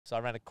So I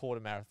ran a quarter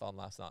marathon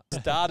last night.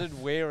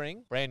 Started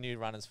wearing brand new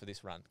runners for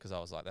this run because I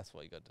was like, that's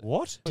what you got to do.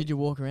 What? Did you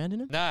walk around in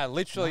them? No,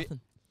 literally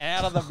Nothing.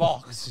 out of the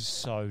box. This is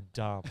so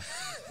dumb.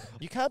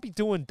 You can't be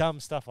doing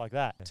dumb stuff like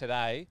that.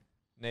 Today,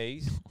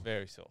 knees,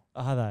 very sore.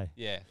 Are they?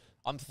 Yeah.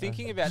 I'm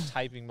thinking about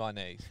taping my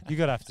knees You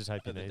got to have to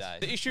tape for your the knees. day.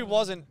 The issue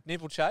wasn't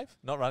nipple chafe,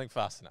 not running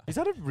fast enough. Is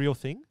that a real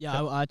thing?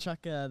 Yeah, I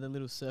chuck the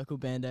little circle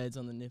band-aids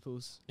on the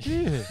nipples.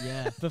 Yeah.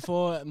 Yeah,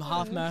 before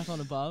half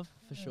marathon above,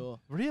 for sure.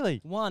 Really?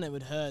 One, it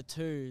would hurt.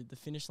 Two, the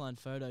finish line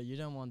photo, you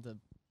don't want the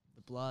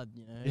blood,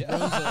 you know.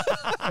 Yeah.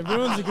 It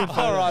ruins a good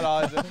photo. All right,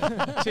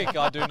 Isaac. Tick,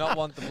 I do not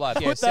want the blood.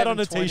 Put that on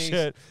a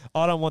T-shirt.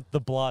 I don't want the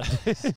blood.